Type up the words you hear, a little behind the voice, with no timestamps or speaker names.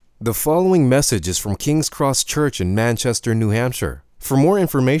The following message is from King's Cross Church in Manchester, New Hampshire. For more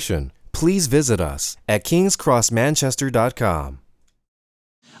information, please visit us at kingscrossmanchester.com.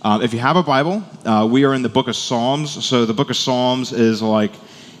 If you have a Bible, we are in the book of Psalms. So the book of Psalms is like,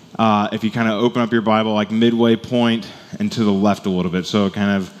 if you kind of open up your Bible, like midway point and to the left a little bit. So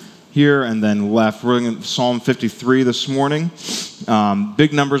kind of here and then left. We're in Psalm 53 this morning.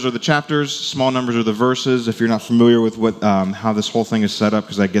 Big numbers are the chapters, small numbers are the verses. If you're not familiar with what how this whole thing is set up,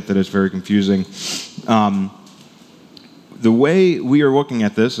 because I get that it's very confusing. The way we are looking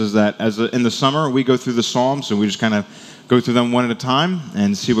at this is that in the summer, we go through the Psalms, and we just kind of go through them one at a time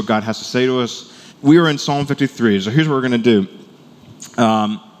and see what God has to say to us. We are in Psalm 53, so here's what we're going to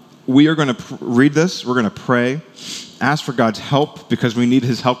do. We are going to read this, we're going to pray, ask for God's help because we need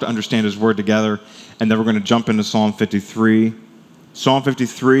His help to understand His Word together, and then we're going to jump into Psalm 53. Psalm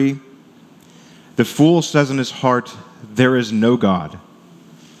 53, the fool says in his heart, there is no God.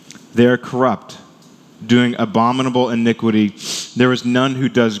 They are corrupt, doing abominable iniquity. There is none who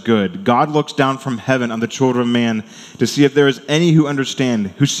does good. God looks down from heaven on the children of man to see if there is any who understand,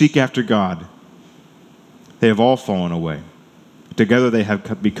 who seek after God. They have all fallen away. Together they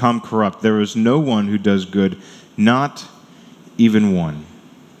have become corrupt. There is no one who does good, not even one.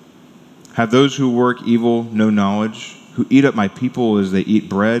 Have those who work evil no knowledge, who eat up my people as they eat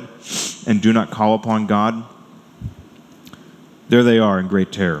bread and do not call upon God? There they are in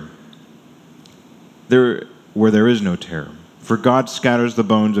great terror, there where there is no terror. For God scatters the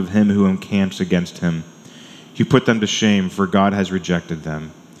bones of him who encamps against him. He put them to shame, for God has rejected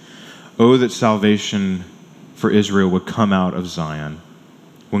them. Oh, that salvation for Israel would come out of Zion,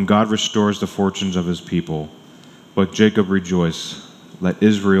 when God restores the fortunes of his people. Let Jacob rejoice, let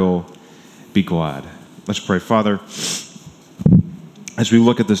Israel be glad. Let's pray. Father, as we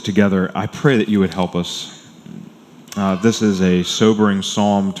look at this together, I pray that you would help us. This is a sobering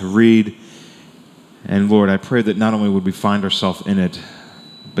psalm to read. And Lord, I pray that not only would we find ourselves in it,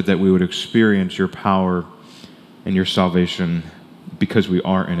 but that we would experience your power and your salvation because we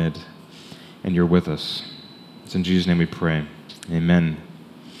are in it and you're with us. It's in Jesus' name we pray. Amen.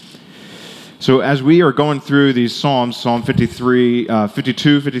 So as we are going through these Psalms, Psalm 53,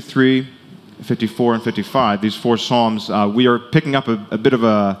 52, 53, 54, and 55, these four Psalms, we are picking up a bit of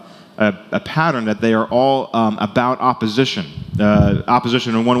a pattern that they are all about opposition.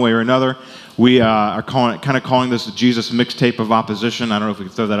 Opposition in one way or another. We are calling this the Jesus mixtape of opposition. I don't know if we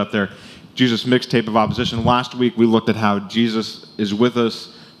can throw that up there. Jesus mixtape of opposition. Last week we looked at how Jesus is with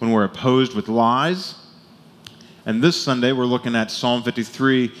us when we're opposed with lies. And this Sunday we're looking at Psalm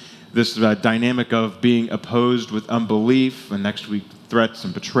 53, this dynamic of being opposed with unbelief, and next week threats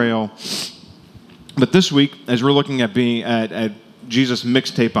and betrayal. But this week, as we're looking at being at Jesus'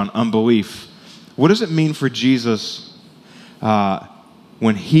 mixtape on unbelief, what does it mean for Jesus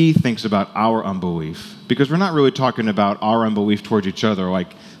when he thinks about our unbelief? Because we're not really talking about our unbelief towards each other,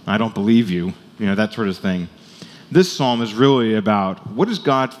 like, I don't believe you, that sort of thing. This psalm is really about, what does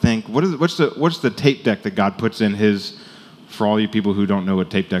God think? What's the tape deck that God puts in his, for all you people who don't know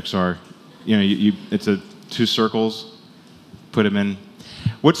what tape decks are, it's two circles, put them in.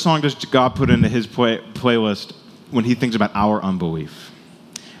 What song does God put into his playlist when he thinks about our unbelief?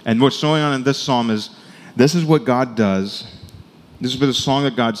 And what's going on in this psalm is, this is what God does. This is the song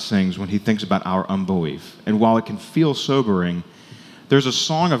that God sings when he thinks about our unbelief. And while it can feel sobering, there's a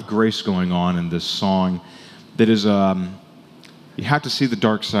song of grace going on in this song that is, you have to see the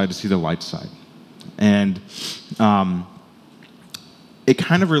dark side to see the light side. And it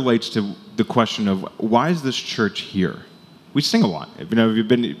kind of relates to the question of, why is this church here? We sing a lot. If you've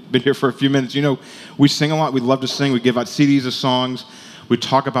been here for a few minutes, we sing a lot. We love to sing. We give out CDs of songs. We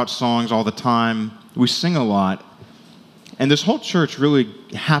talk about songs all the time. We sing a lot. And this whole church really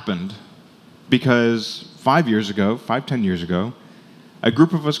happened because 10 years ago, a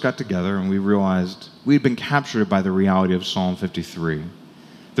group of us got together and we realized we had been captured by the reality of Psalm 53.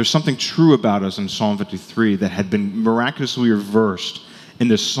 There's something true about us in Psalm 53 that had been miraculously reversed in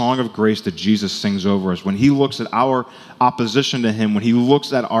this song of grace that Jesus sings over us. When he looks at our opposition to him, when he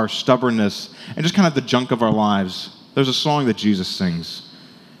looks at our stubbornness and just kind of the junk of our lives, there's a song that Jesus sings.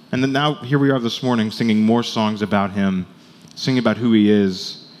 And then now here we are this morning singing more songs about him, singing about who he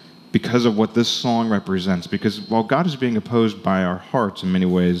is because of what this song represents. Because while God is being opposed by our hearts in many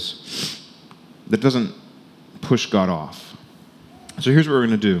ways, that doesn't push God off. So here's what we're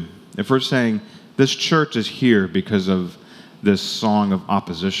going to do. If we're saying this church is here because of this song of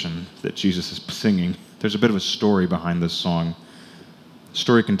opposition that Jesus is singing, there's a bit of a story behind this song, a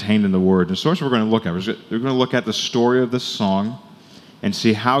story contained in the Word. And so that's what we're going to look at. We're going to look at the story of this song and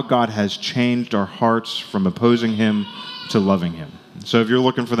see how God has changed our hearts from opposing him to loving him. So if you're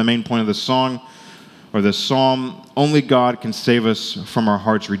looking for the main point of this song or this psalm, only God can save us from our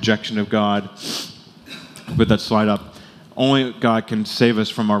heart's rejection of God. Put that slide up. Only God can save us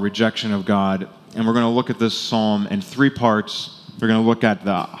from our rejection of God. And we're going to look at this psalm in three parts. We're going to look at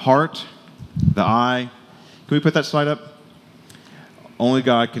the heart, the eye. Can we put that slide up? Only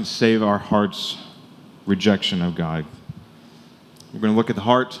God can save our heart's rejection of God. We're going to look at the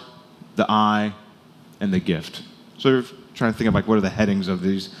heart, the eye, and the gift. So we're trying to think of what are the headings of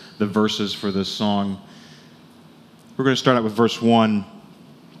the verses for this song. We're going to start out with verse 1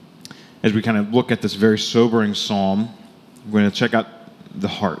 as we kind of look at this very sobering psalm. We're going to check out the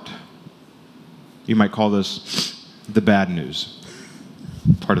heart. You might call this the bad news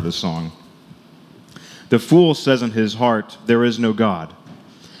part of the song. The fool says in his heart, there is no God.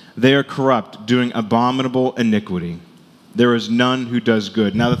 They are corrupt, doing abominable iniquity. There is none who does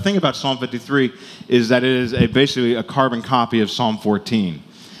good. Now, the thing about Psalm 53 is that it is basically a carbon copy of Psalm 14,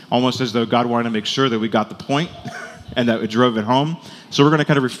 almost as though God wanted to make sure that we got the point and that it drove it home. So we're going to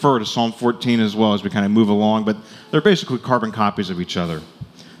kind of refer to Psalm 14 as well as we kind of move along, but they're basically carbon copies of each other.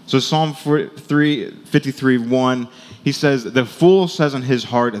 So Psalm 53:1, he says, the fool says in his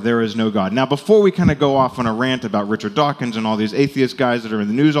heart, there is no God. Now, before we kind of go off on a rant about Richard Dawkins and all these atheist guys that are in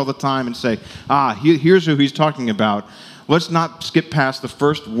the news all the time and say, here's who he's talking about, let's not skip past the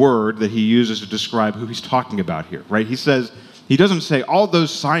first word that he uses to describe who he's talking about here, right? He doesn't say all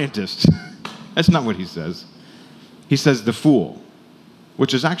those scientists. That's not what he says. He says the fool,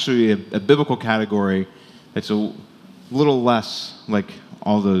 which is actually a biblical category. It's a little less like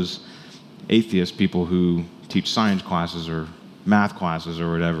all those atheist people who teach science classes or math classes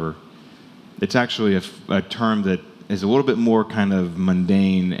or whatever. It's actually a term that is a little bit more kind of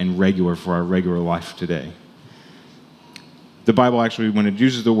mundane and regular for our regular life today. The Bible actually, when it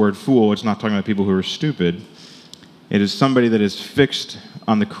uses the word fool, it's not talking about people who are stupid. It is somebody that is fixed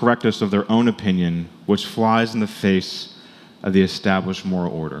on the correctness of their own opinion, which flies in the face of the established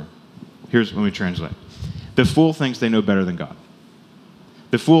moral order. Let me translate. The fool thinks they know better than God.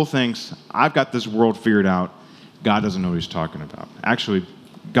 The fool thinks, I've got this world figured out. God doesn't know what he's talking about. Actually,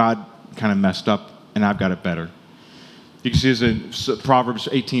 God kind of messed up, and I've got it better. You can see this in Proverbs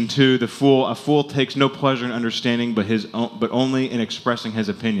 18:2. A fool takes no pleasure in understanding, but only in expressing his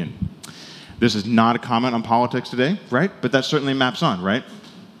opinion. This is not a comment on politics today, right? But that certainly maps on, right?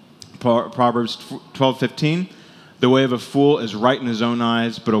 Proverbs 12:15. The way of a fool is right in his own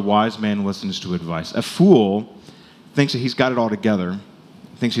eyes, but a wise man listens to advice. A fool thinks that he's got it all together,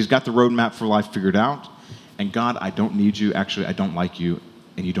 thinks he's got the roadmap for life figured out, and God, I don't need you. Actually, I don't like you,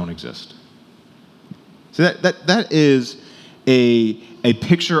 and you don't exist. So that is a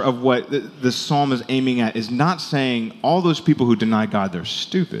picture of what the psalm is aiming at, is not saying all those people who deny God, they're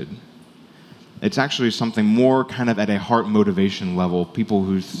stupid. It's actually something more kind of at a heart motivation level, people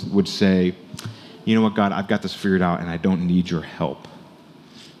who would say, you know what, God, I've got this figured out, and I don't need your help.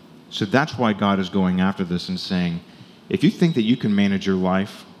 So that's why God is going after this and saying, if you think that you can manage your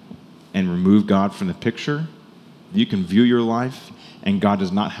life and remove God from the picture, you can view your life and God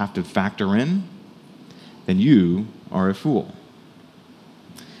does not have to factor in, then you are a fool.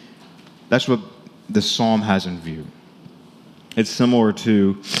 That's what the psalm has in view. It's similar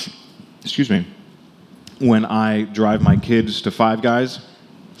to, when I drive my kids to Five Guys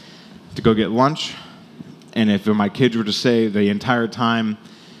to go get lunch, and if my kids were to say the entire time,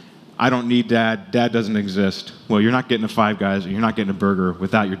 I don't need Dad, Dad doesn't exist, well, you're not getting a Five Guys, or you're not getting a burger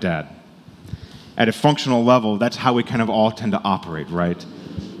without your dad. At a functional level, that's how we kind of all tend to operate, right?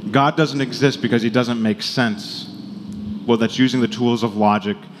 God doesn't exist because he doesn't make sense. Well, that's using the tools of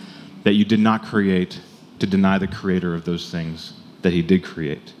logic that you did not create to deny the creator of those things that he did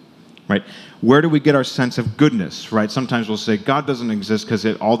create, right? Where do we get our sense of goodness, right? Sometimes we'll say, God doesn't exist because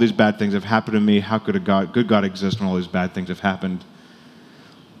all these bad things have happened to me. How could a good God exist when all these bad things have happened?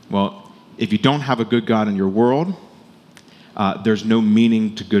 Well, if you don't have a good God in your world, there's no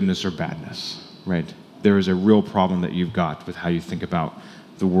meaning to goodness or badness, right? There is a real problem that you've got with how you think about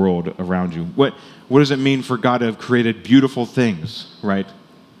the world around you. What does it mean for God to have created beautiful things, right?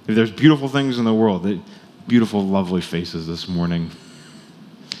 If there's beautiful things in the world, beautiful, lovely faces this morning.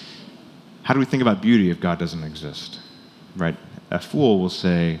 How do we think about beauty if God doesn't exist, right? A fool will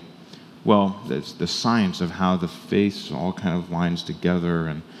say, well, it's the science of how the face all kind of lines together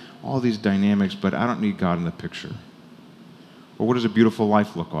and all these dynamics, but I don't need God in the picture. Or what does a beautiful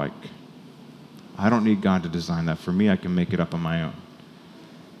life look like? I don't need God to design that for me. I can make it up on my own.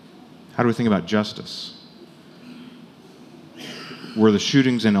 How do we think about justice? Were the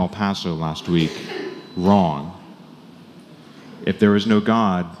shootings in El Paso last week wrong? If there is no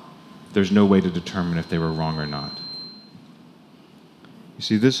God, there's no way to determine if they were wrong or not. You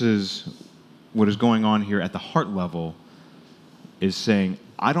see, this is what is going on here at the heart level, is saying,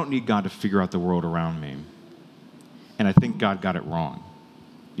 I don't need God to figure out the world around me. And I think God got it wrong.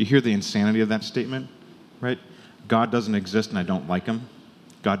 You hear the insanity of that statement, right? God doesn't exist and I don't like him.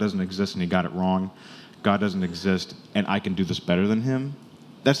 God doesn't exist and he got it wrong. God doesn't exist and I can do this better than him.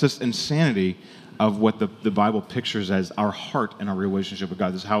 That's this insanity of what the Bible pictures as our heart and our relationship with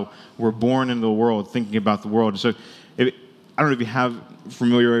God. This is how we're born into the world, thinking about the world. So I don't know if you have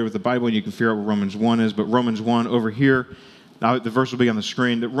familiarity with the Bible and you can figure out what Romans 1 is, but Romans 1 over here, now the verse will be on the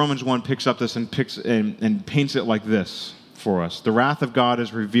screen, that Romans 1 picks up this and paints it like this for us. The wrath of God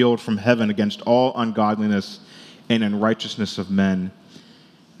is revealed from heaven against all ungodliness and unrighteousness of men.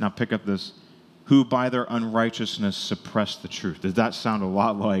 Now pick up this. Who by their unrighteousness suppress the truth. Does that sound a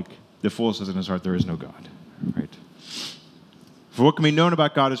lot like the fool says in his heart, there is no God, right? For what can be known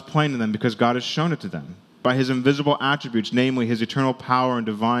about God is plain to them because God has shown it to them. By his invisible attributes, namely his eternal power and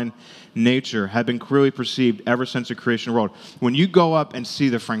divine nature, have been clearly perceived ever since the creation of the world. When you go up and see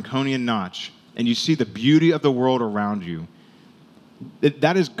the Franconian Notch and you see the beauty of the world around you,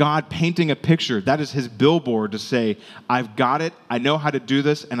 that is God painting a picture. That is his billboard to say, I've got it, I know how to do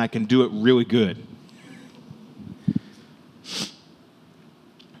this, and I can do it really good.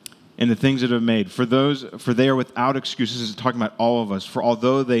 And the things that have made. For they are without excuses. This is talking about all of us. For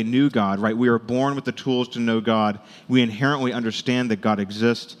although they knew God, right, we are born with the tools to know God. We inherently understand that God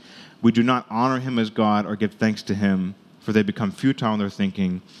exists. We do not honor him as God or give thanks to him, for they become futile in their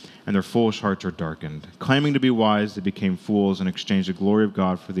thinking, and their foolish hearts are darkened. Claiming to be wise, they became fools and exchanged the glory of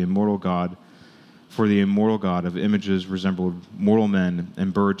God for the immortal God of images resembled mortal men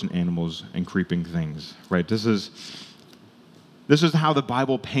and birds and animals and creeping things. Right? This is how the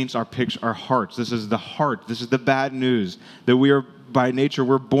Bible paints our hearts. This is the heart. This is the bad news that we are, by nature,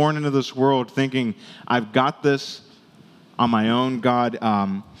 we're born into this world thinking, I've got this on my own.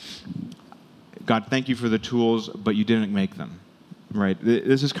 God, thank you for the tools, but you didn't make them. Right?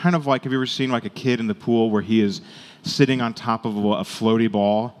 This is kind of like, have you ever seen like a kid in the pool where he is sitting on top of a floaty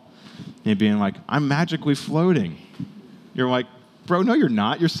ball and being like, I'm magically floating. You're like, bro, no, you're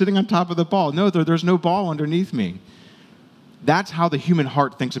not. You're sitting on top of the ball. No, there's no ball underneath me. That's how the human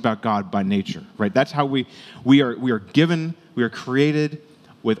heart thinks about God by nature, right? That's how we are given, we are created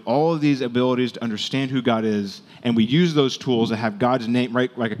with all of these abilities to understand who God is, and we use those tools that have God's name,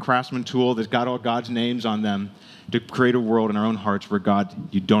 right? Like a craftsman tool that's got all God's names on them, to create a world in our own hearts where God,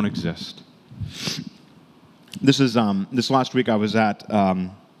 you don't exist. This last week I was at,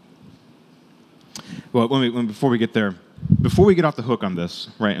 before we get off the hook on this,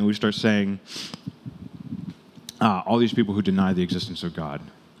 right, and we start saying all these people who deny the existence of God.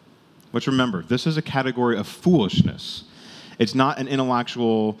 Let's remember, this is a category of foolishness. It's not an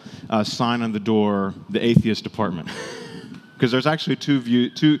intellectual sign on the door, the atheist department. Because there's actually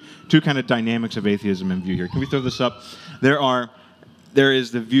two kind of dynamics of atheism in view here. Can we throw this up? There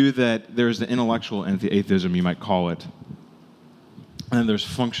is the view that there is the intellectual atheism, you might call it, and then there's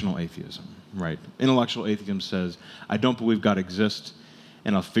functional atheism, right? Intellectual atheism says, I don't believe God exists,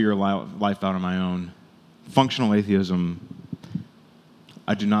 and I'll figure life out on my own. Functional atheism,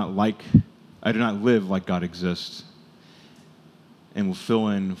 I do not live like God exists, and will fill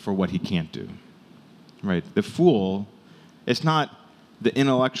in for what he can't do, right? The fool, it's not the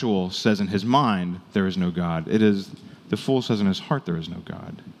intellectual says in his mind, there is no God. It is the fool says in his heart, there is no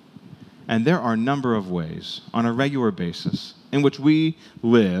God. And there are a number of ways on a regular basis in which we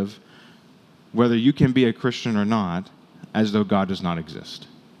live, whether you can be a Christian or not, as though God does not exist.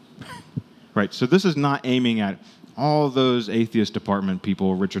 Right? So this is not aiming at all those atheist department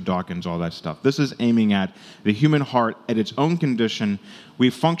people, Richard Dawkins, all that stuff. This is aiming at the human heart at its own condition. We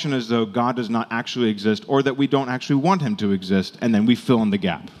function as though God does not actually exist, or that we don't actually want him to exist, and then we fill in the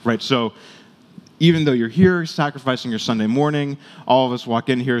gap, right? So even though you're here sacrificing your Sunday morning, all of us walk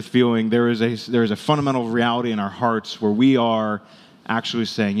in here feeling there is a fundamental reality in our hearts where we are actually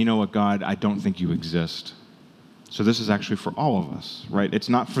saying, you know what, God, I don't think you exist. So this is actually for all of us, right? It's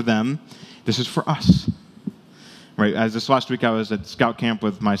not for them. This is for us. Right, as this last week I was at scout camp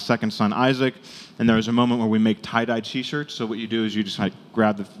with my second son, Isaac, and there was a moment where we make tie-dye t-shirts. So what you do is you just like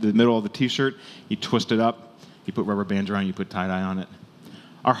grab the middle of the t-shirt, you twist it up, you put rubber bands around, you put tie-dye on it.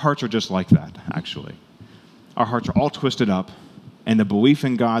 Our hearts are just like that, actually. Our hearts are all twisted up, and the belief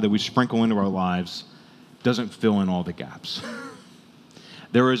in God that we sprinkle into our lives doesn't fill in all the gaps.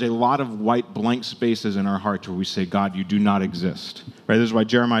 There is a lot of white blank spaces in our hearts where we say, God, you do not exist. Right? This is why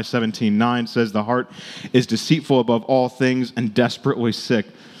Jeremiah 17:9 says the heart is deceitful above all things and desperately sick.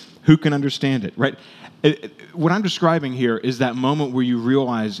 Who can understand it? Right? What I'm describing here is that moment where you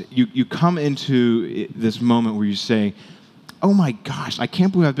realize you come into this moment where you say, oh my gosh, I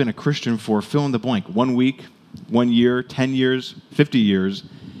can't believe I've been a Christian for fill in the blank, 1 week, 1 year, 10 years, 50 years,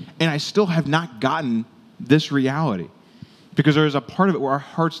 and I still have not gotten this reality. Because there's a part of it where our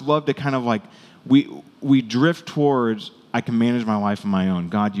hearts love to kind of like, we drift towards, I can manage my life on my own.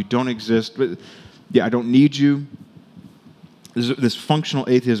 God, you don't exist. But yeah, I don't need you. This functional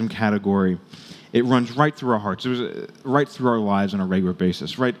atheism category, it runs right through our hearts. It was right through our lives on a regular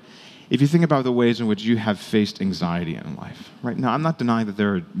basis, right? If you think about the ways in which you have faced anxiety in life, right? Now, I'm not denying that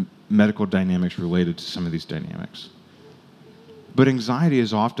there are medical dynamics related to some of these dynamics. But anxiety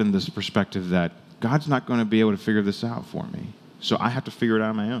is often this perspective that God's not going to be able to figure this out for me, so I have to figure it out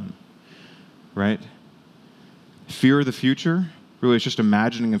on my own, right? Fear of the future, really, it's just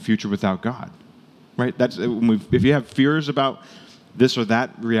imagining a future without God, right? That's if you have fears about this or that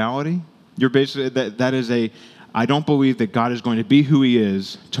reality, you're basically, that is I don't believe that God is going to be who he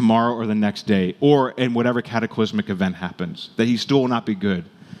is tomorrow or the next day, or in whatever cataclysmic event happens, that he still will not be good.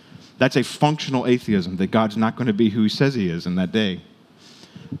 That's a functional atheism, that God's not going to be who he says he is in that day,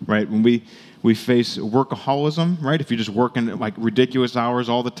 right? When we face workaholism, right? If you're just working like ridiculous hours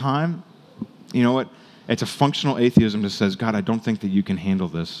all the time, you know what? It's a functional atheism that says, God, I don't think that you can handle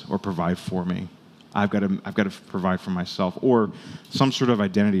this or provide for me. I've got to provide for myself, or some sort of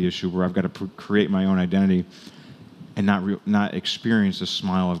identity issue where I've got to create my own identity and not experience the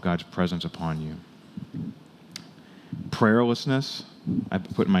smile of God's presence upon you. Prayerlessness. I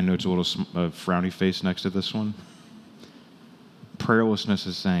put in my notes a little frowny face next to this one. Prayerlessness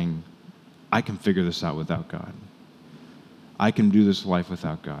is saying, I can figure this out without God. I can do this life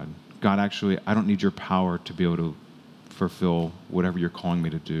without God. God, actually, I don't need your power to be able to fulfill whatever you're calling me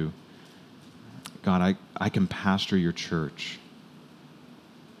to do. God, I can pastor your church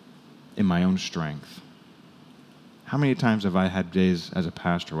in my own strength. How many times have I had days as a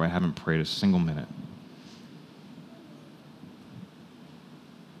pastor where I haven't prayed a single minute?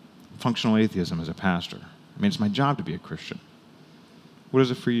 Functional atheism as a pastor. I mean, it's my job to be a Christian. What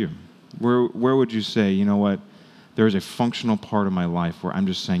is it for you? Where would you say, you know what, there is a functional part of my life where I'm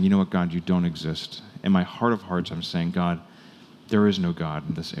just saying, you know what, God, you don't exist. In my heart of hearts, I'm saying, God, there is no God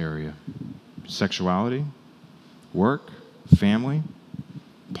in this area. Sexuality, work, family,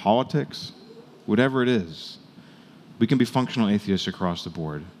 politics, whatever it is. We can be functional atheists across the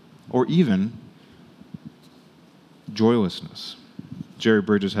board. Or even joylessness. Jerry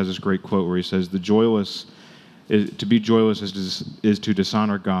Bridges has this great quote where he says, to be joyless is to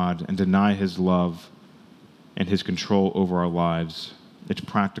dishonor God and deny his love and his control over our lives. It's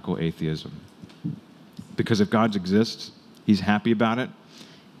practical atheism. Because if God exists, he's happy about it,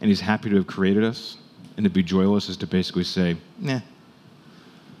 and he's happy to have created us, and to be joyless is to basically say, nah.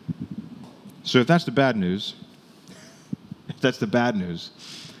 So if that's the bad news,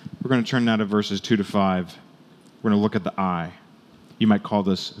 we're going to turn now to verses 2 to 5. We're going to look at the I. You might call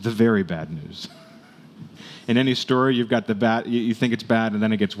this the very bad news. In any story, you've got the bad, you think it's bad, and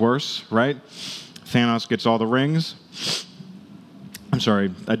then it gets worse, right? Thanos gets all the rings. I'm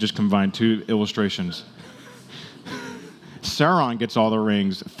sorry, I just combined two illustrations. Sauron gets all the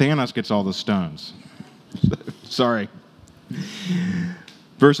rings. Thanos gets all the stones. Sorry.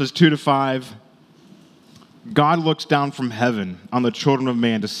 Verses 2 to 5. God looks down from heaven on the children of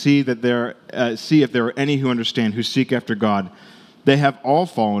man to see if there are any who understand, who seek after God. They have all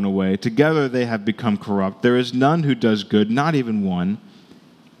fallen away. Together they have become corrupt. There is none who does good, not even one.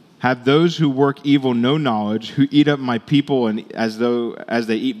 Have those who work evil no knowledge, who eat up my people and as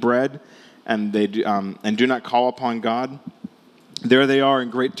they eat bread, and do not call upon God? There they are in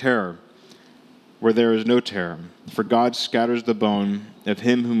great terror, where there is no terror. For God scatters the bone of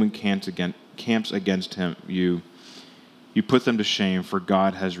him whom camps against him. You put them to shame, for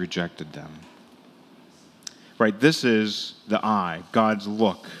God has rejected them. Right, this is the I, God's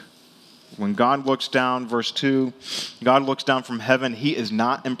look. When God looks down, verse 2, God looks down from heaven, he is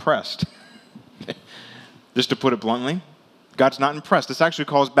not impressed. Just to put it bluntly, God's not impressed. This actually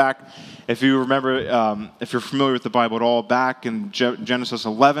calls back, if you remember, if you're familiar with the Bible at all, back in Genesis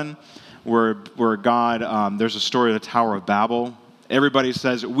 11, where God, there's a story of the Tower of Babel. Everybody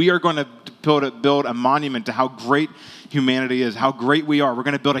says, we are going to build a monument to how great humanity is, how great we are. We're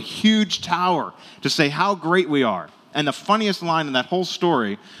going to build a huge tower to say how great we are. And the funniest line in that whole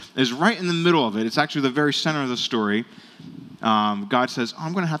story is right in the middle of it. It's actually the very center of the story. God says,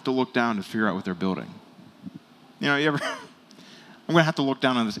 I'm going to have to look down to figure out what they're building. You know, I'm going to have to look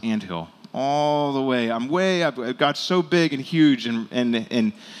down on this anthill all the way. I'm way up. God's so big and huge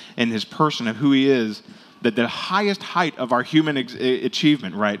in his person of who he is, that the highest height of our human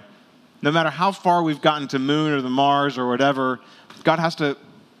achievement, right? No matter how far we've gotten to moon or the Mars or whatever, God has to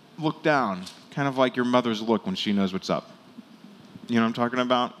look down, kind of like your mother's look when she knows what's up. You know what I'm talking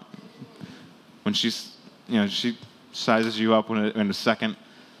about? When she sizes you up in a second.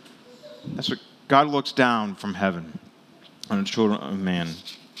 That's what God looks down from heaven on the children of man,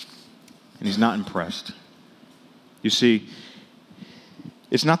 and he's not impressed. You see,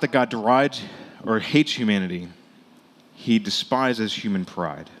 it's not that God derides or hates humanity. He despises human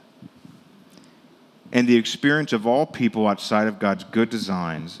pride. And the experience of all people outside of God's good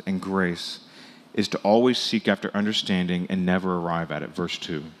designs and grace is to always seek after understanding and never arrive at it. Verse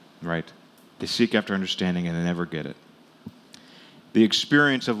 2, right? They seek after understanding and they never get it. The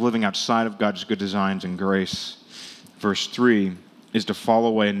experience of living outside of God's good designs and grace, verse 3, is to fall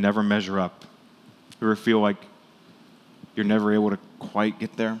away and never measure up. You ever feel like you're never able to quite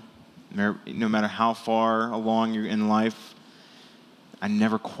get there? No matter how far along you're in life, I'm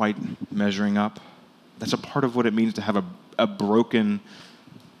never quite measuring up. That's a part of what it means to have a broken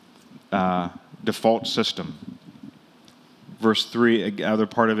default system. Verse 3, another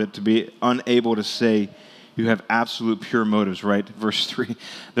part of it, to be unable to say you have absolute pure motives, right? Verse 3,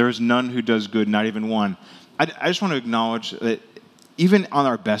 there is none who does good, not even one. I just want to acknowledge that even on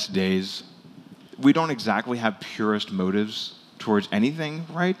our best days, we don't exactly have purest motives towards anything,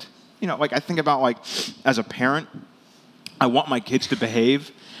 right? You know, like I think about like as a parent, I want my kids to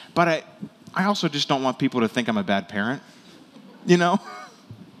behave, but I also just don't want people to think I'm a bad parent, you know?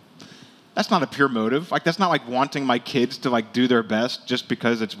 That's not a pure motive. Like, that's not like wanting my kids to like do their best just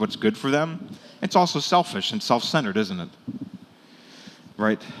because it's what's good for them. It's also selfish and self-centered, isn't it?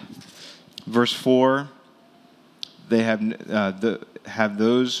 Right? Verse 4, they have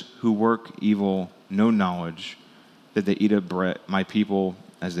those who work evil no knowledge that they eat bread, my people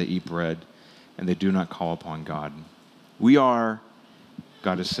as they eat bread, and they do not call upon God. We are,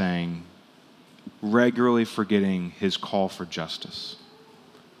 God is saying, regularly forgetting his call for justice.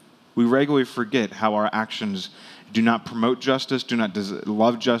 We regularly forget how our actions do not promote justice, do not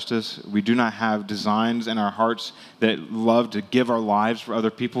love justice. We do not have designs in our hearts that love to give our lives for other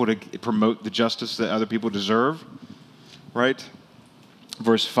people to promote the justice that other people deserve. Right?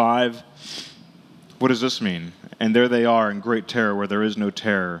 Verse 5, what does this mean? And there they are in great terror where there is no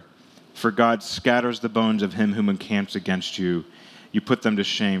terror. For God scatters the bones of him whom encamps against you. You put them to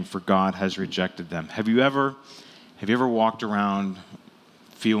shame, for God has rejected them. Have you ever walked around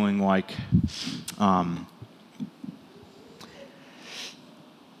feeling like have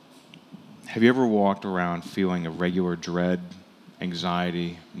you ever walked around feeling a regular dread,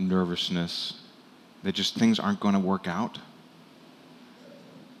 anxiety, nervousness, that just things aren't going to work out?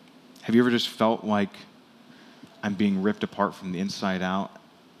 Have you ever just felt like I'm being ripped apart from the inside out?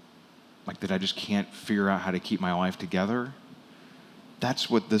 Like that I just can't figure out how to keep my life together? That's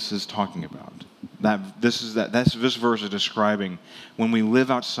what this is talking about. This verse is describing when we live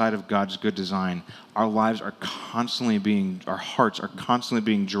outside of God's good design, our hearts are constantly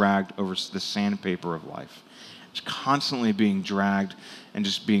being dragged over the sandpaper of life. It's constantly being dragged and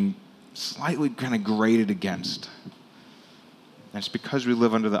just being slightly kind of grated against. And it's because we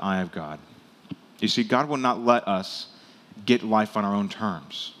live under the eye of God. You see, God will not let us get life on our own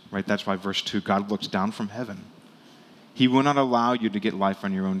terms, right? That's why verse 2, God looks down from heaven. He will not allow you to get life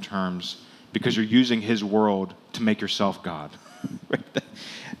on your own terms because you're using his world to make yourself God.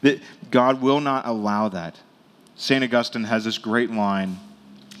 God will not allow that. St. Augustine has this great line,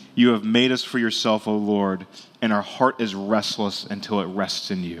 you have made us for yourself, O Lord, and our heart is restless until it rests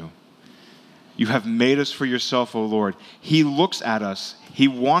in you. You have made us for yourself, O Lord. He looks at us. He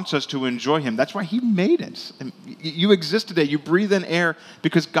wants us to enjoy him. That's why he made us. You exist today. You breathe in air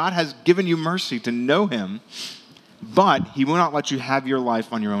because God has given you mercy to know him. But he will not let you have your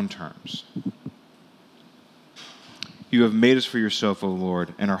life on your own terms. You have made us for yourself, O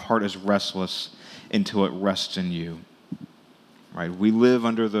Lord, and our heart is restless until it rests in you. Right? We live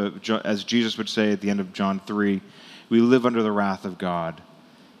under as Jesus would say at the end of John 3, we live under the wrath of God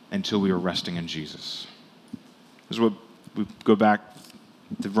until we are resting in Jesus. This is what we go back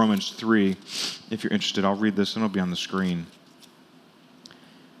to Romans 3. If you're interested, I'll read this and it'll be on the screen.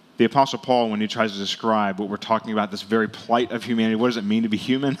 The Apostle Paul, when he tries to describe what we're talking about, this very plight of humanity, what does it mean to be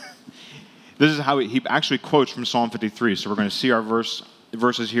human? This is how he actually quotes from Psalm 53. So we're going to see our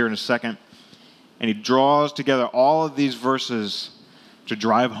verses here in a second. And he draws together all of these verses to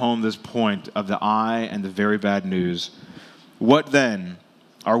drive home this point of the eye and the very bad news. What then?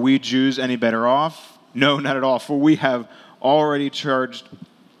 Are we Jews any better off? No, not at all. For we have already charged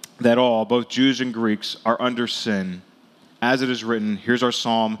that all, both Jews and Greeks, are under sin. As it is written, here's our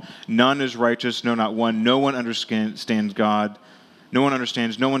psalm, none is righteous, no, not one. No one understands God. No one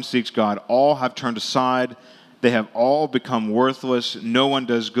understands, no one seeks God. All have turned aside. They have all become worthless. No one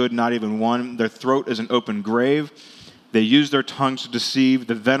does good, not even one. Their throat is an open grave. They use their tongues to deceive.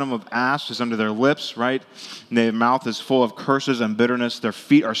 The venom of asps is under their lips, right? And their mouth is full of curses and bitterness. Their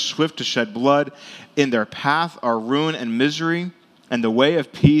feet are swift to shed blood. In their path are ruin and misery, and the way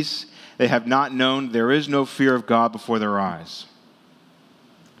of peace they have not known. There is no fear of God before their eyes.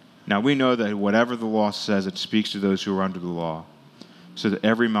 Now we know that whatever the law says, it speaks to those who are under the law, so that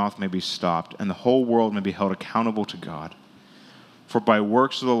every mouth may be stopped, and the whole world may be held accountable to God. For by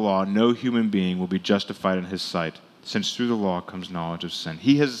works of the law, no human being will be justified in his sight, since through the law comes knowledge of sin.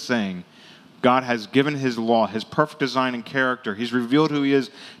 He is saying God has given his law, his perfect design and character. He's revealed who he is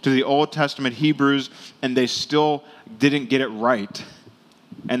to the Old Testament Hebrews, and they still didn't get it right.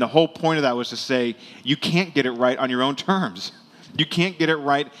 And the whole point of that was to say, you can't get it right on your own terms. You can't get it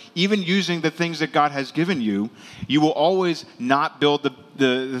right. Even using the things that God has given you, you will always not build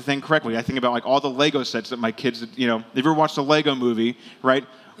the thing correctly. I think about like all the Lego sets that my kids, you know, if you ever watched a Lego movie, right?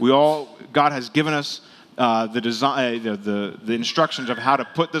 God has given us the design, the instructions of how to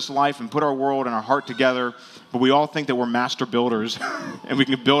put this life and put our world and our heart together, but we all think that we're master builders and we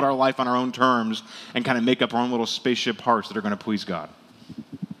can build our life on our own terms and kind of make up our own little spaceship hearts that are going to please God.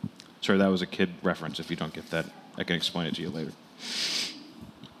 Sorry, that was a kid reference. If you don't get that, I can explain it to you later.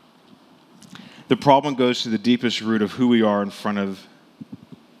 The problem goes to the deepest root of who we are in front of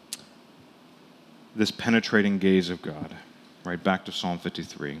this penetrating gaze of God. Right, back to Psalm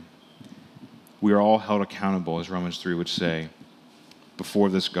 53. We are all held accountable, as Romans 3 would say, before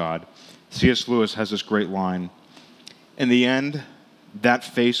this God. C.S. Lewis has this great line, in the end, that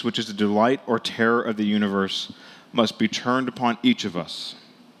face which is the delight or terror of the universe must be turned upon each of us,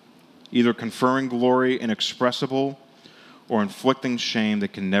 either conferring glory inexpressible or inflicting shame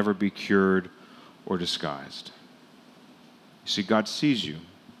that can never be cured or disguised. You see, God sees you.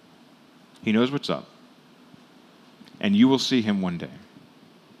 He knows what's up. And you will see him one day.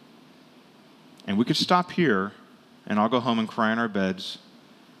 And we could stop here, and I'll go home and cry in our beds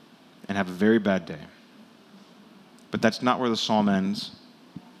and have a very bad day. But that's not where the psalm ends,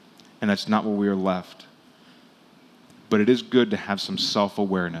 and that's not where we are left. But it is good to have some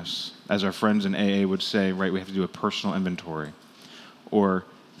self-awareness. As our friends in AA would say, right, we have to do a personal inventory. Or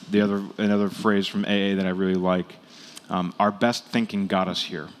another phrase from AA that I really like, our best thinking got us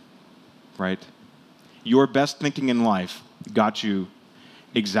here, right? Your best thinking in life got you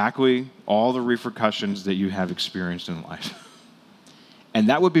exactly all the repercussions that you have experienced in life. And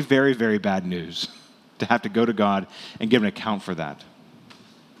that would be very, very bad news, to have to go to God and give an account for that.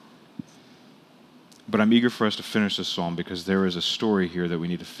 But I'm eager for us to finish this psalm because there is a story here that we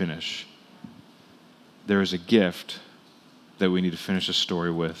need to finish. There is a gift that we need to finish the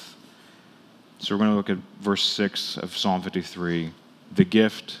story with. So we're going to look at verse 6 of Psalm 53, the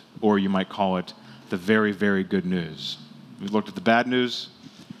gift, or you might call it the very, very good news. We've looked at the bad news.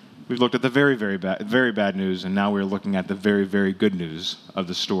 We've looked at the very, very bad news, and now we're looking at the very, very good news of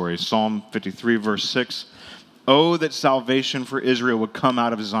the story. Psalm 53, verse 6. Oh, that salvation for Israel would come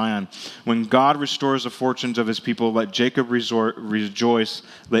out of Zion. When God restores the fortunes of his people, let Jacob rejoice,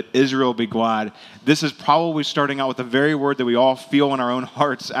 let Israel be glad. This is probably starting out with the very word that we all feel in our own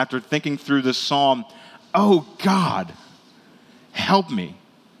hearts after thinking through this psalm. Oh, God, help me.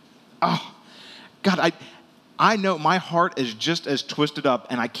 Oh, God, I know my heart is just as twisted up,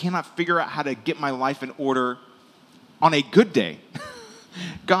 and I cannot figure out how to get my life in order on a good day.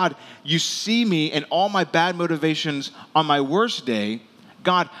 God, you see me and all my bad motivations on my worst day.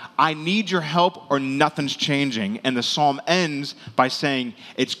 God, I need your help or nothing's changing. And the psalm ends by saying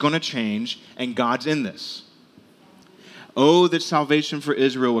it's going to change and God's in this. Oh, that salvation for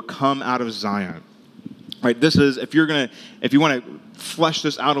Israel would come out of Zion. Right, this is, if you want to flesh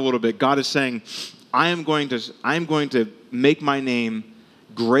this out a little bit, God is saying, I am going to make my name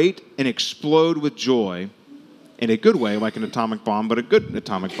great and explode with joy in a good way, like an atomic bomb, but a good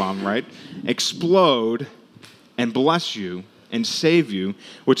atomic bomb, right? Explode and bless you and save you,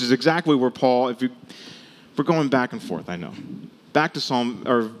 which is exactly where Paul, we're going back and forth, I know. Back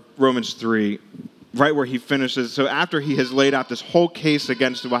to Romans 3, right where he finishes. So after he has laid out this whole case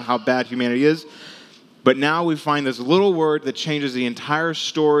against how bad humanity is, but now we find this little word that changes the entire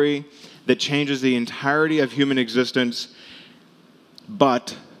story, that changes the entirety of human existence.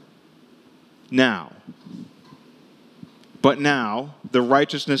 But now, the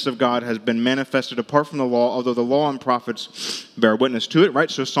righteousness of God has been manifested apart from the law, although the law and prophets bear witness to it,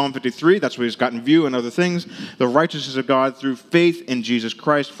 right? So Psalm 53, that's what he's got in view and other things. The righteousness of God through faith in Jesus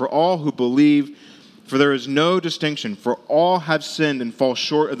Christ for all who believe, for there is no distinction, for all have sinned and fall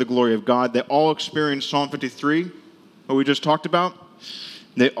short of the glory of God. They all experience Psalm 53, what we just talked about.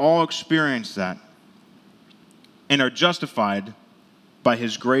 They all experience that and are justified by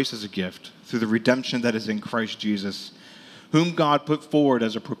his grace as a gift through the redemption that is in Christ Jesus. whom God put forward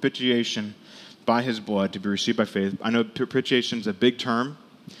as a propitiation by his blood to be received by faith. I know propitiation is a big term.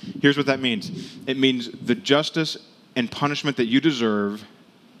 Here's what that means. It means the justice and punishment that you deserve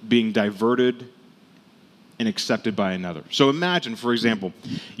being diverted and accepted by another. So imagine, for example,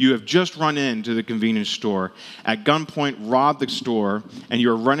 you have just run into the convenience store, at gunpoint robbed the store, and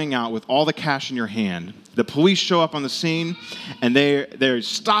you're running out with all the cash in your hand. The police show up on the scene, and they're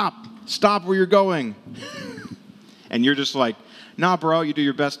stop where you're going. And you're just like, nah, bro, you do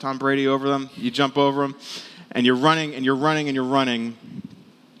your best Tom Brady over them. You jump over them, and you're running, and you're running, and you're running.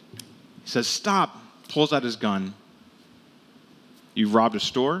 He says, stop, pulls out his gun. You've robbed a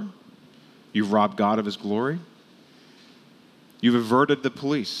store. You've robbed God of his glory. You've averted the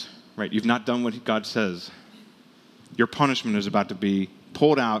police, right? You've not done what God says. Your punishment is about to be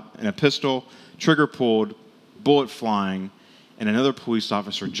pulled out in a pistol, trigger pulled, bullet flying, and another police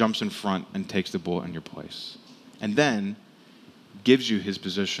officer jumps in front and takes the bullet in your place. And then gives you his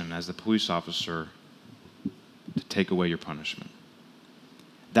position as the police officer to take away your punishment.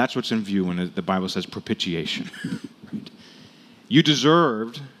 That's what's in view when the Bible says propitiation. Right? You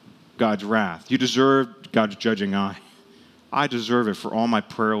deserved God's wrath. You deserved God's judging eye. I deserve it for all my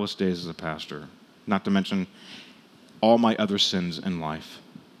prayerless days as a pastor, not to mention all my other sins in life.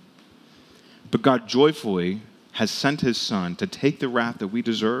 But God joyfully has sent his Son to take the wrath that we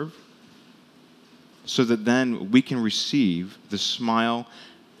deserve so that then we can receive the smile,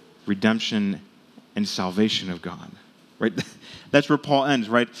 redemption, and salvation of God. Right? That's where Paul ends,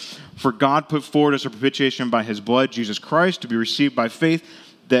 right? For God put forward as a propitiation by his blood, Jesus Christ, to be received by faith,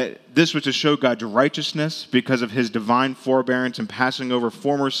 that this was to show God's righteousness because of his divine forbearance and passing over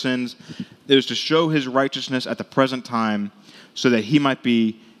former sins. It was to show his righteousness at the present time so that he might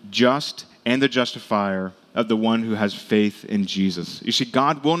be just and the justifier of the one who has faith in Jesus. You see,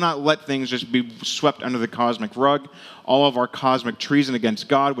 God will not let things just be swept under the cosmic rug. All of our cosmic treason against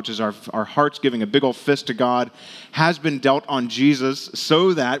God, which is our hearts giving a big old fist to God, has been dealt on Jesus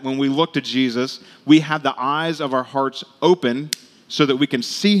so that when we look to Jesus, we have the eyes of our hearts open so that we can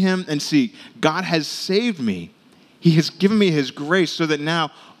see him and see, God has saved me. He has given me his grace so that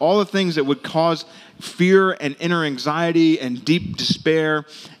now all the things that would cause fear and inner anxiety and deep despair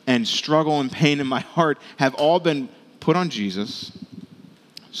and struggle and pain in my heart have all been put on Jesus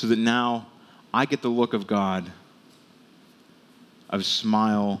so that now I get the look of God, of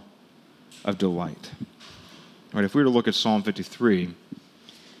smile, of delight. Right, if we were to look at Psalm 53,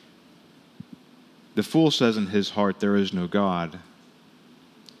 the fool says in his heart, there is no God.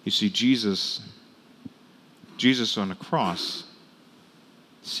 You see, Jesus on the cross,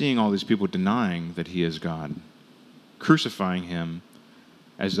 seeing all these people denying that he is God, crucifying him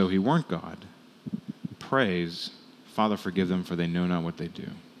as though he weren't God, prays, Father, forgive them, for they know not what they do.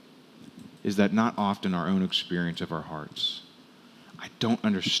 Is that not often our own experience of our hearts? I don't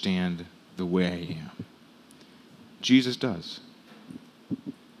understand the way I am. Jesus does.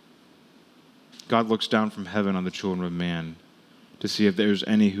 God looks down from heaven on the children of man to see if there's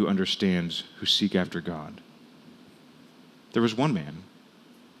any who understands, who seek after God. There was one man.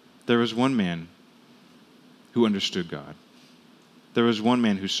 There was one man who understood God. There was one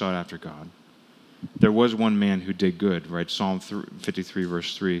man who sought after God. There was one man who did good, right? Psalm 53,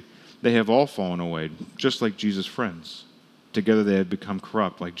 verse 3. They have all fallen away, just like Jesus' friends. Together they have become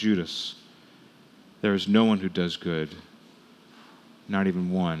corrupt, like Judas. There is no one who does good, not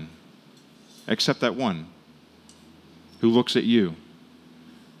even one, except that one who looks at you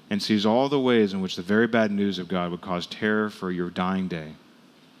and sees all the ways in which the very bad news of God would cause terror for your dying day.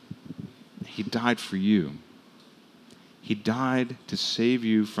 He died for you. He died to save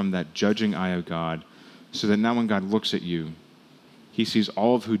you from that judging eye of God so that now when God looks at you, he sees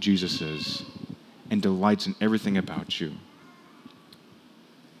all of who Jesus is and delights in everything about you.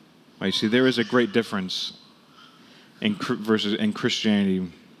 Right, you see, there is a great difference in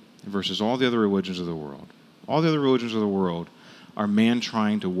Christianity versus all the other religions of the world. All the other religions of the world are man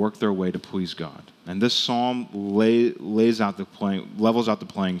trying to work their way to please God. And this psalm levels out the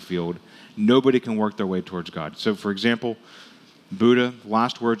playing field. Nobody can work their way towards God. So, for example, Buddha,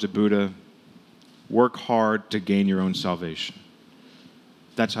 last words of Buddha, work hard to gain your own salvation.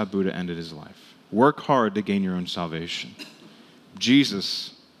 That's how Buddha ended his life. Work hard to gain your own salvation.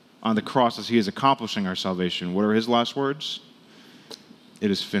 Jesus, on the cross, as he is accomplishing our salvation, what are his last words? It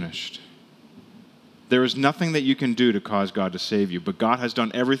is finished. There is nothing that you can do to cause God to save you, but God has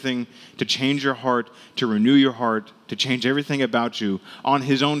done everything to change your heart, to renew your heart, to change everything about you on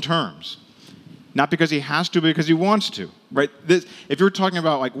his own terms. Not because he has to, but because he wants to, right? If you're talking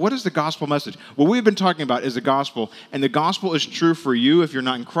about, like, what is the gospel message? What we've been talking about is the gospel, and the gospel is true for you if you're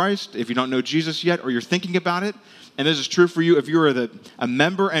not in Christ, if you don't know Jesus yet, or you're thinking about it. And this is true for you if you're a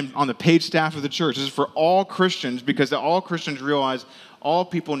member and on the paid staff of the church. This is for all Christians, because all Christians realize, all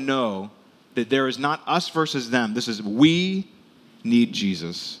people know that there is not us versus them. This is we need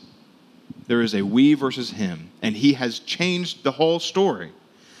Jesus. There is a we versus him, and he has changed the whole story.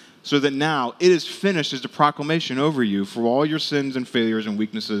 So that now it is finished as a proclamation over you for all your sins and failures and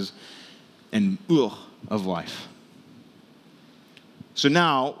weaknesses and of life. So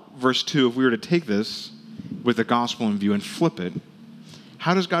now, verse 2, if we were to take this with the gospel in view and flip it,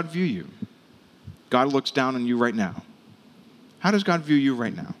 how does God view you? God looks down on you right now. How does God view you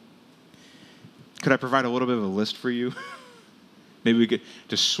right now? Could I provide a little bit of a list for you? Maybe we could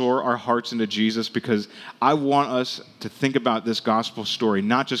to soar our hearts into Jesus, because I want us to think about this gospel story,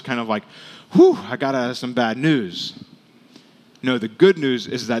 not just kind of like, whew, I got some bad news. No, the good news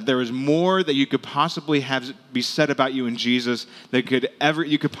is that there is more that you could possibly have be said about you in Jesus that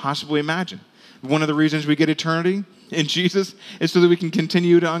you could possibly imagine. One of the reasons we get eternity in Jesus is so that we can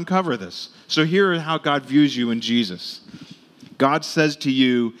continue to uncover this. So here is how God views you in Jesus. God says to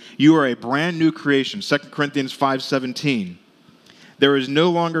you, you are a brand new creation. 2 Corinthians 5:17. There is no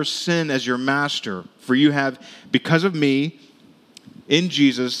longer sin as your master, for you have, because of me, in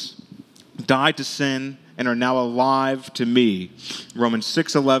Jesus, died to sin and are now alive to me. Romans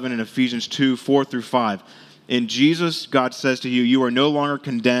 6:11 and Ephesians 2:4-5. In Jesus, God says to you, you are no longer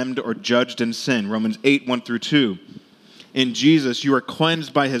condemned or judged in sin. Romans 8:1-2. In Jesus, you are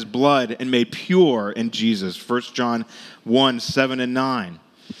cleansed by his blood and made pure in Jesus. 1 John 1:7-9.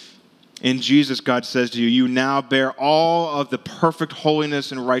 In Jesus, God says to you, you now bear all of the perfect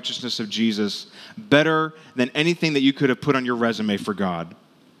holiness and righteousness of Jesus, better than anything that you could have put on your resume for God.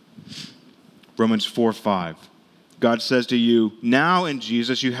 Romans 4:5. God says to you, now in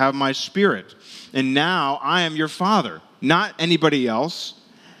Jesus you have my spirit, and now I am your Father. Not anybody else,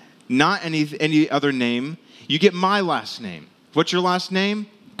 not any other name. You get my last name. What's your last name?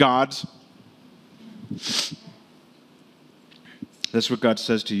 God's. That's what God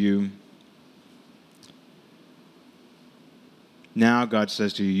says to you. Now God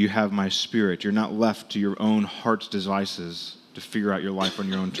says to you, you have my spirit. You're not left to your own heart's devices to figure out your life on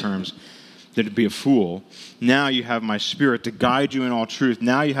your own terms, than to be a fool. Now you have my spirit to guide you in all truth.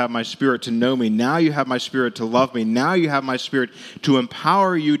 Now you have my spirit to know me. Now you have my spirit to love me. Now you have my spirit to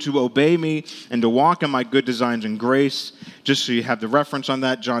empower you to obey me and to walk in my good designs and grace. Just so you have the reference on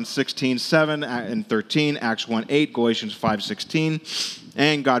that, John 16:7 and 13, Acts 1:8, Galatians 5:16.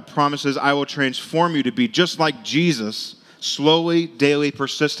 And God promises, I will transform you to be just like Jesus, slowly, daily,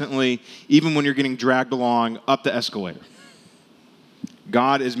 persistently, even when you're getting dragged along up the escalator.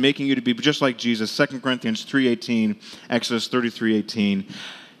 God is making you to be just like Jesus. 2 Corinthians 3:18, Exodus 33:18.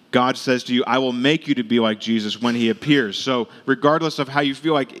 God says to you, I will make you to be like Jesus when he appears. So regardless of how you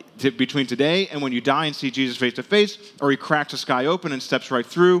feel like between today and when you die and see Jesus face to face, or he cracks the sky open and steps right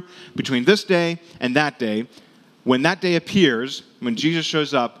through, between this day and that day, when that day appears, when Jesus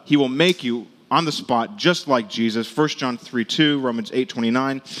shows up, he will make you on the spot, just like Jesus. 1 John 3:2, Romans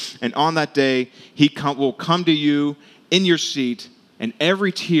 8:29. And on that day, he will come to you in your seat, and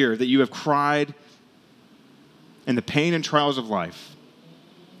every tear that you have cried in the pain and trials of life,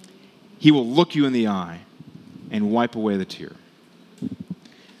 he will look you in the eye and wipe away the tear.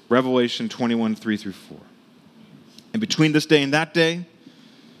 Revelation 21:3-4. And between this day and that day,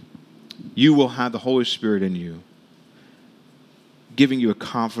 you will have the Holy Spirit in you, giving you a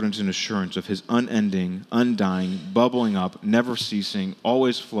confidence and assurance of his unending, undying, bubbling up, never ceasing,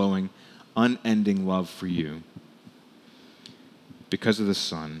 always flowing, unending love for you because of the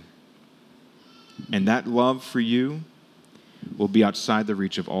Son. And that love for you will be outside the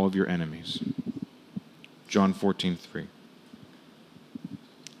reach of all of your enemies. John 14:3.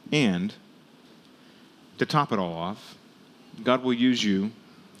 And to top it all off, God will use you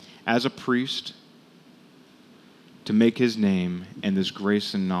as a priest to make his name and this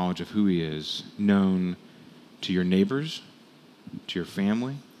grace and knowledge of who he is known to your neighbors, to your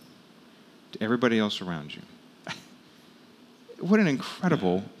family, to everybody else around you. What an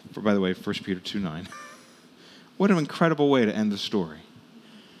incredible, by the way, 1 Peter 2:9. What an incredible way to end the story.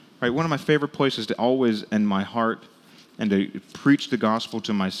 Right, one of my favorite places to always end my heart and to preach the gospel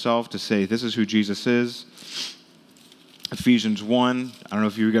to myself, to say this is who Jesus is. Ephesians 1. I don't know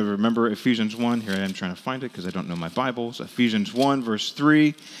if you ever remember Ephesians 1. Here I am trying to find it because I don't know my Bible. So Ephesians 1, verse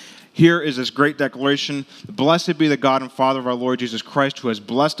 3. Here is this great declaration. Blessed be the God and Father of our Lord Jesus Christ, who has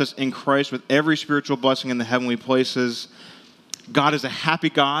blessed us in Christ with every spiritual blessing in the heavenly places. God is a happy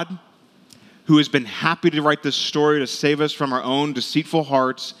God who has been happy to write this story to save us from our own deceitful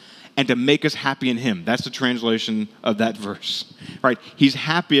hearts and to make us happy in him. That's the translation of that verse, right? He's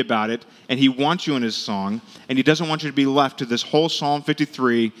happy about it, and he wants you in his song, and he doesn't want you to be left to this whole Psalm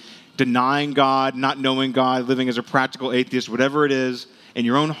 53, denying God, not knowing God, living as a practical atheist, whatever it is, in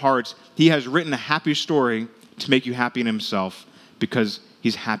your own hearts. He has written a happy story to make you happy in himself because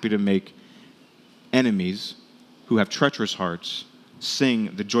he's happy to make enemies who have treacherous hearts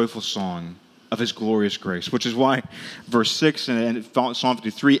sing the joyful song of his glorious grace, which is why verse 6 and Psalm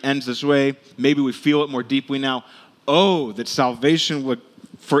 53 ends this way. Maybe we feel it more deeply now. Oh, that salvation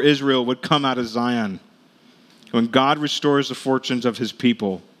for Israel would come out of Zion. When God restores the fortunes of his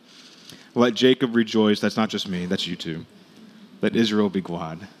people, let Jacob rejoice. That's not just me, that's you too. Let Israel be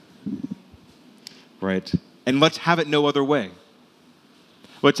glad. Right? And let's have it no other way.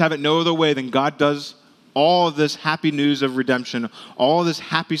 Let's have it no other way than God does all of this happy news of redemption, all of this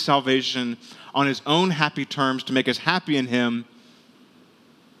happy salvation on his own happy terms to make us happy in him.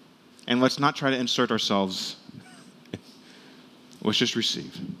 And let's not try to insert ourselves. Let's just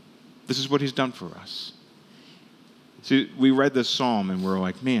receive. This is what he's done for us. See, we read this psalm and we're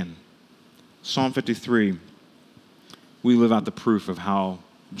like, man, Psalm 53, we live out the proof of how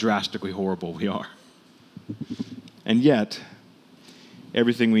drastically horrible we are. And yet,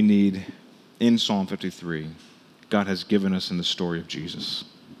 everything we need in Psalm 53, God has given us in the story of Jesus.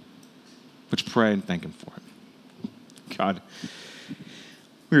 Let's pray and thank him for it. God,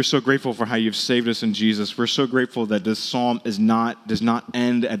 we are so grateful for how you've saved us in Jesus. We're so grateful that this psalm does not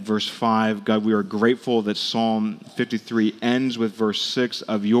end at verse 5. God, we are grateful that Psalm 53 ends with verse 6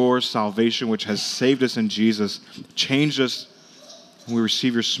 of your salvation, which has saved us in Jesus, changed us, and we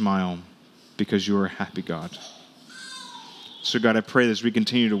receive your smile because you are a happy God. So God, I pray that as we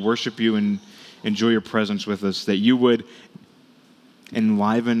continue to worship you and enjoy your presence with us, that you would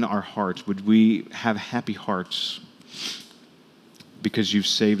enliven our hearts. Would we have happy hearts because you've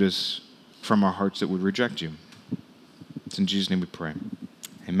saved us from our hearts that would reject you. It's in Jesus' name we pray.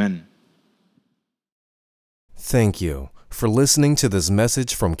 Amen. Thank you for listening to this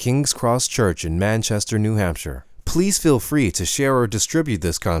message from King's Cross Church in Manchester, New Hampshire. Please feel free to share or distribute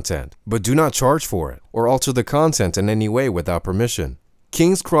this content, but do not charge for it or alter the content in any way without permission.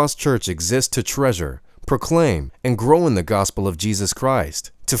 King's Cross Church exists to treasure, proclaim, and grow in the gospel of Jesus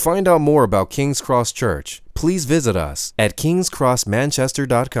Christ. To find out more about King's Cross Church, please visit us at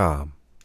kingscrossmanchester.com.